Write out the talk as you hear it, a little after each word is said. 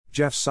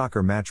Jeff's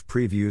Soccer Match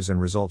Previews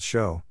and Results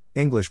Show,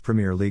 English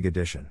Premier League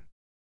Edition.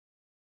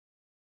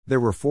 There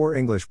were 4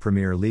 English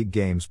Premier League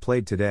games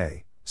played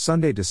today,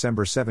 Sunday,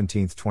 December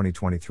 17,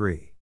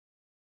 2023.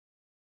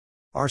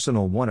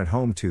 Arsenal won at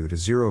home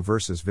 2-0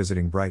 versus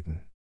visiting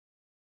Brighton.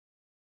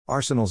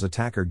 Arsenal's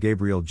attacker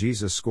Gabriel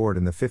Jesus scored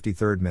in the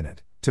 53rd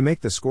minute, to make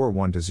the score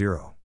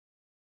 1-0.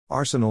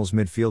 Arsenal's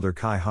midfielder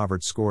Kai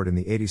Havertz scored in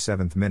the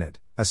 87th minute,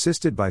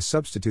 assisted by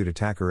substitute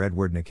attacker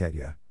Edward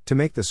Nketiah, to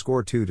make the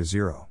score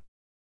 2-0.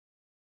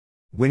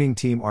 Winning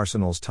team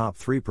Arsenal's top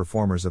 3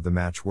 performers of the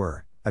match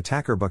were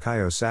attacker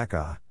Bukayo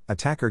Saka,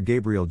 attacker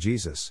Gabriel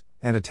Jesus,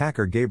 and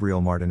attacker Gabriel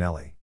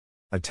Martinelli.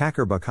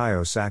 Attacker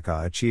Bukayo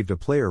Saka achieved a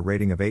player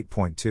rating of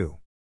 8.2.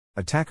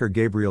 Attacker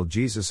Gabriel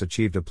Jesus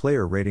achieved a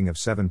player rating of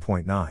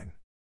 7.9.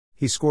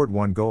 He scored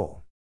 1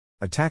 goal.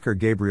 Attacker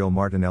Gabriel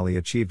Martinelli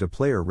achieved a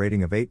player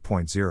rating of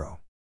 8.0.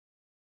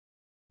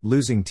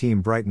 Losing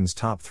team Brighton's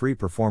top 3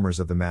 performers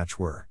of the match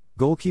were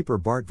goalkeeper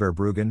Bart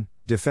Verbruggen,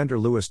 defender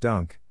Lewis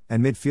Dunk,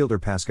 and midfielder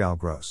Pascal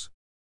Gross.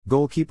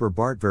 Goalkeeper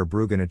Bart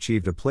Verbruggen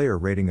achieved a player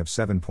rating of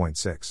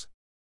 7.6.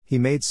 He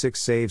made 6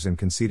 saves and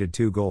conceded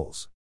 2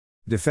 goals.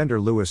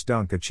 Defender Lewis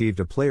Dunk achieved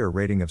a player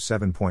rating of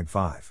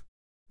 7.5.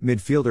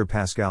 Midfielder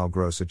Pascal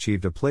Gross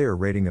achieved a player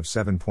rating of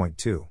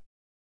 7.2.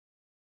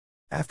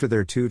 After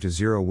their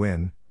 2-0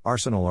 win,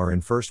 Arsenal are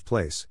in first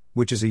place,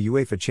 which is a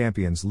UEFA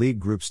Champions League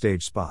group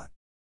stage spot.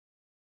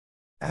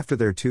 After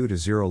their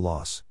 2-0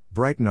 loss,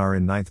 Brighton are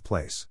in 9th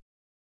place.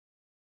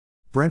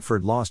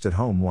 Brentford lost at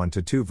home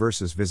 1-2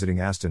 versus visiting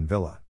Aston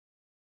Villa.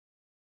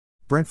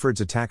 Brentford's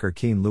attacker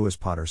Keane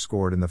Lewis-Potter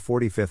scored in the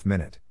 45th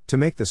minute, to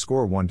make the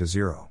score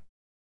 1-0.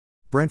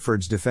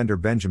 Brentford's defender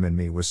Benjamin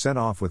Mee was sent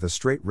off with a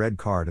straight red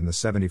card in the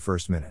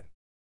 71st minute.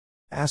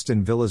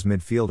 Aston Villa's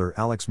midfielder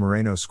Alex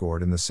Moreno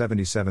scored in the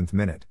 77th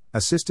minute,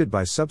 assisted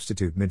by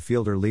substitute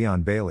midfielder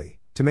Leon Bailey,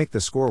 to make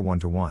the score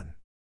 1-1.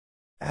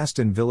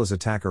 Aston Villa's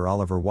attacker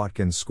Oliver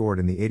Watkins scored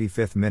in the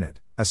 85th minute,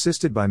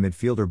 assisted by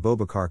midfielder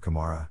Boubacar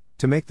Kamara,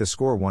 to make the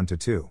score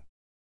 1-2.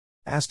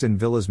 Aston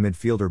Villa's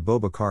midfielder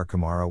Boubacar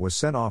Kamara was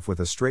sent off with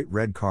a straight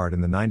red card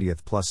in the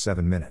 90th plus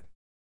 7 minute.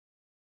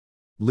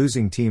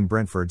 Losing team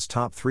Brentford's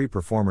top 3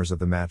 performers of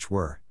the match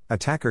were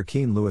attacker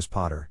Keane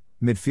Lewis-Potter,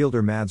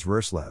 midfielder Mads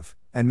Roerslev,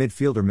 and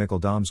midfielder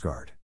Mikkel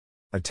Damsgaard.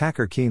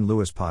 Attacker Keane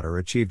Lewis-Potter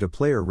achieved a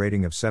player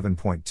rating of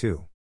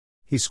 7.2.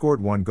 He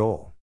scored 1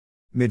 goal.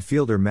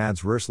 Midfielder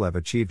Mads Roerslev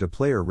achieved a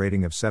player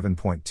rating of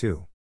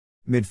 7.2.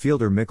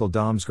 Midfielder Mikkel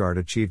Damsgaard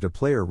achieved a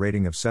player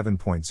rating of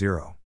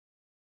 7.0.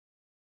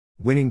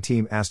 Winning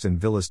team Aston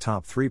Villa's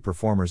top 3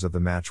 performers of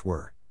the match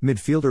were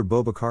midfielder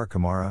Boubacar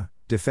Kamara,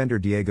 defender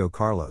Diego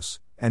Carlos,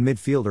 and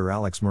midfielder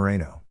Alex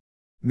Moreno.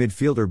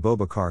 Midfielder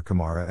Boubacar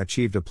Kamara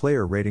achieved a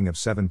player rating of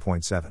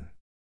 7.7.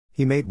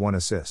 He made 1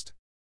 assist.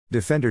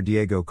 Defender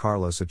Diego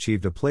Carlos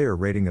achieved a player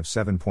rating of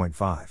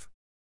 7.5.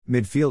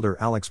 Midfielder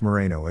Alex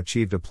Moreno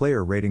achieved a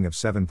player rating of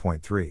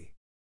 7.3.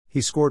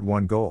 He scored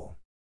 1 goal.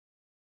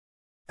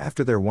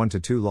 After their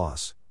 1-2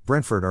 loss,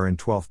 Brentford are in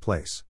 12th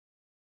place.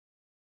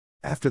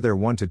 After their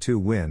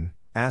 1-2 win,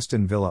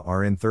 Aston Villa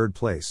are in 3rd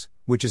place,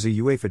 which is a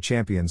UEFA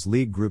Champions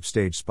League group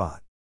stage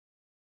spot.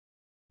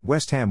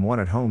 West Ham won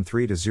at home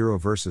 3-0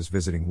 versus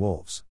visiting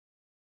Wolves.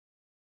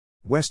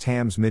 West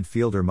Ham's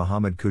midfielder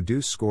Mohamed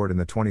Kudus scored in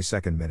the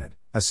 22nd minute,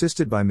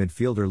 assisted by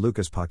midfielder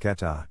Lucas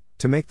Paqueta,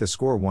 to make the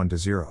score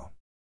 1-0.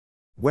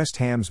 West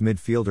Ham's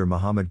midfielder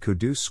Mohamed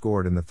Kudus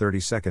scored in the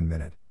 32nd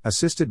minute,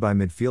 assisted by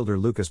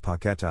midfielder Lucas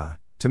Paqueta,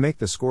 to make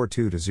the score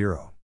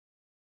 2-0.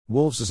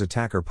 Wolves'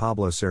 attacker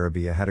Pablo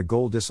Sarabia had a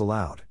goal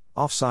disallowed,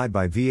 offside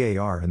by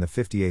VAR in the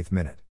 58th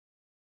minute.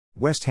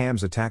 West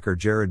Ham's attacker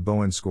Jared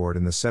Bowen scored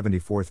in the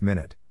 74th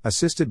minute,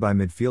 assisted by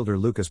midfielder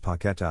Lucas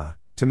Paqueta,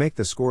 to make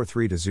the score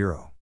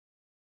 3-0.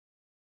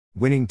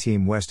 Winning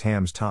team West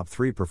Ham's top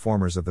 3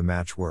 performers of the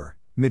match were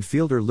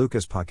midfielder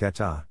Lucas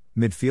Paqueta,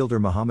 midfielder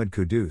Mohamed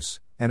Kudus,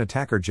 and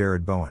attacker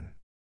Jared Bowen.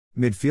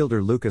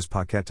 Midfielder Lucas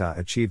Paqueta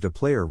achieved a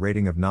player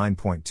rating of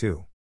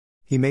 9.2.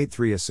 He made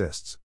 3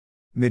 assists.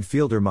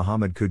 Midfielder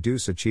Mohamed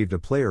Kudus achieved a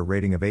player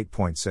rating of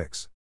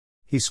 8.6.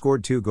 He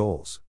scored 2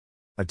 goals.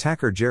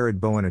 Attacker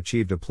Jared Bowen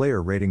achieved a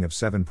player rating of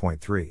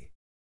 7.3.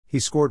 He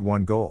scored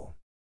 1 goal.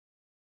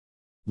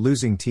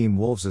 Losing team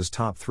Wolves'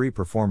 top 3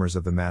 performers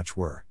of the match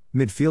were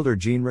midfielder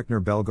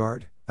Jean-Richner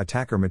Bellegarde,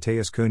 attacker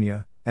Mateus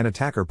Cunha, and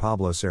attacker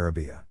Pablo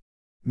Sarabia.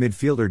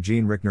 Midfielder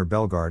Jean-Richner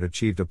Bellegarde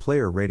achieved a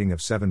player rating of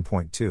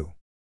 7.2.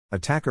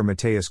 Attacker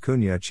Mateus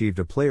Cunha achieved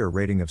a player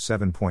rating of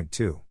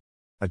 7.2.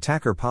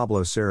 Attacker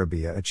Pablo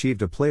Sarabia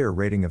achieved a player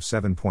rating of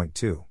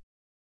 7.2.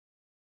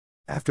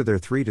 After their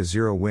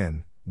 3-0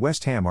 win,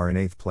 West Ham are in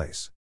 8th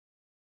place.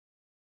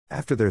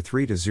 After their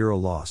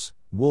 3-0 loss,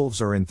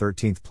 Wolves are in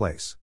 13th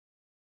place.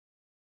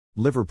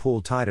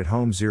 Liverpool tied at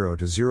home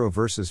 0-0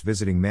 versus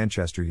visiting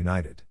Manchester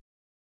United.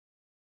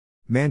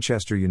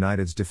 Manchester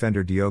United's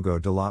defender Diogo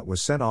Dalot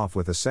was sent off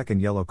with a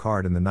second yellow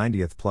card in the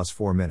 90th plus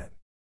 4 minute.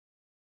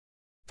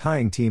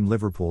 Tying team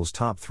Liverpool's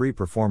top 3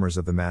 performers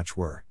of the match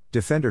were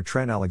defender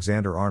Trent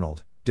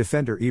Alexander-Arnold,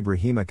 defender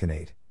Ibrahima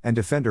Konate, and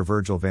defender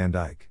Virgil van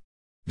Dijk.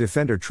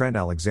 Defender Trent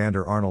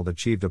Alexander-Arnold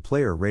achieved a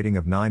player rating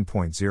of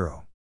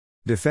 9.0.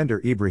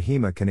 Defender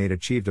Ibrahima Konate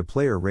achieved a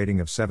player rating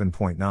of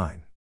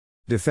 7.9.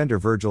 Defender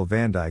Virgil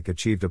van Dijk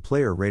achieved a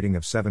player rating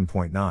of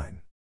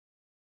 7.9.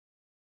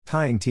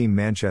 Tying team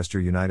Manchester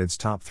United's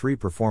top 3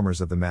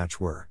 performers of the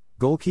match were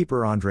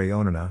goalkeeper Andre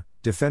Onana,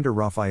 defender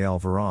Raphael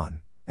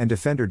Varane, and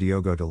defender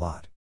Diogo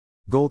Dalot.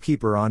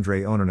 Goalkeeper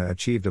Andre Onana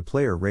achieved a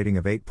player rating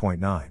of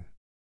 8.9.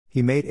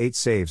 He made 8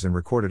 saves and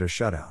recorded a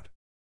shutout.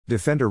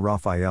 Defender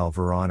Raphael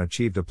Varane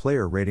achieved a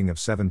player rating of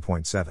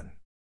 7.7.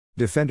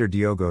 Defender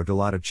Diogo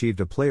Dalot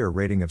achieved a player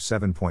rating of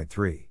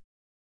 7.3.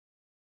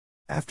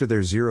 After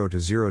their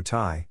 0-0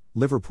 tie,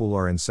 Liverpool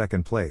are in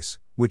second place,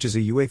 which is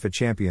a UEFA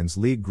Champions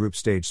League group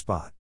stage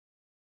spot.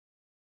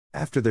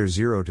 After their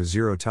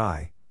 0-0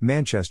 tie,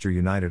 Manchester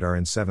United are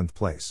in 7th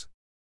place.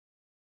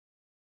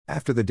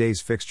 After the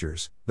day's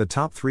fixtures, the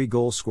top 3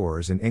 goal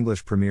scorers in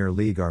English Premier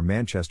League are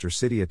Manchester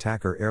City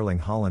attacker Erling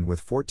Haaland with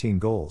 14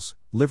 goals,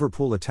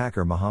 Liverpool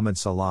attacker Mohamed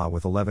Salah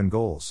with 11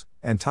 goals,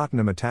 and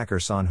Tottenham attacker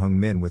Son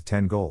Heung-min with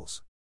 10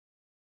 goals.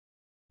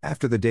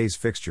 After the day's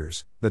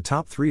fixtures, the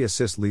top 3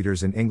 assist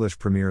leaders in English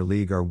Premier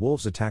League are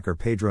Wolves attacker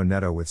Pedro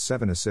Neto with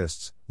 7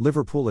 assists,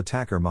 Liverpool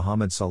attacker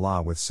Mohamed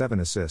Salah with 7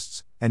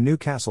 assists, and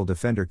Newcastle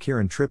defender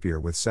Kieran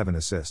Trippier with 7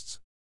 assists.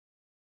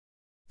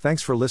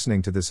 Thanks for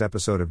listening to this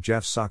episode of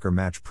Jeff's Soccer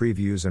Match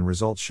Previews and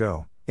Results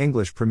Show,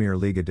 English Premier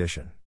League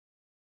Edition.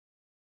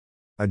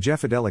 A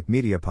Jeffadelic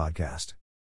Media Podcast.